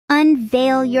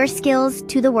Unveil your skills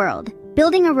to the world.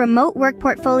 Building a remote work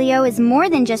portfolio is more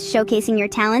than just showcasing your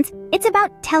talents. It's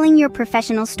about telling your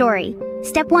professional story.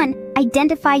 Step 1.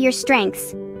 Identify your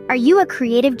strengths. Are you a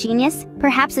creative genius,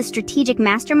 perhaps a strategic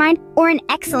mastermind, or an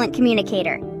excellent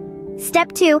communicator?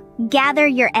 Step 2. Gather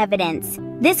your evidence.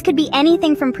 This could be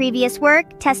anything from previous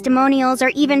work, testimonials, or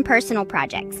even personal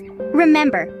projects.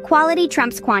 Remember, quality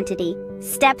trumps quantity.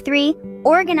 Step 3.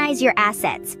 Organize your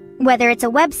assets. Whether it's a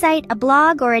website, a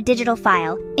blog, or a digital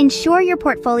file, ensure your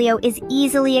portfolio is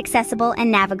easily accessible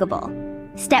and navigable.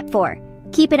 Step 4.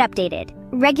 Keep it updated.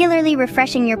 Regularly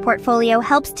refreshing your portfolio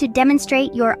helps to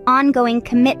demonstrate your ongoing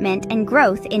commitment and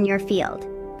growth in your field.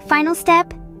 Final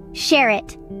step, share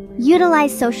it.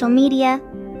 Utilize social media,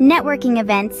 networking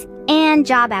events, and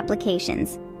job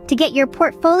applications to get your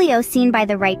portfolio seen by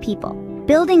the right people.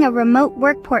 Building a remote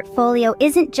work portfolio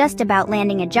isn't just about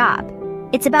landing a job.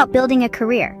 It's about building a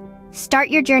career. Start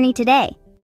your journey today.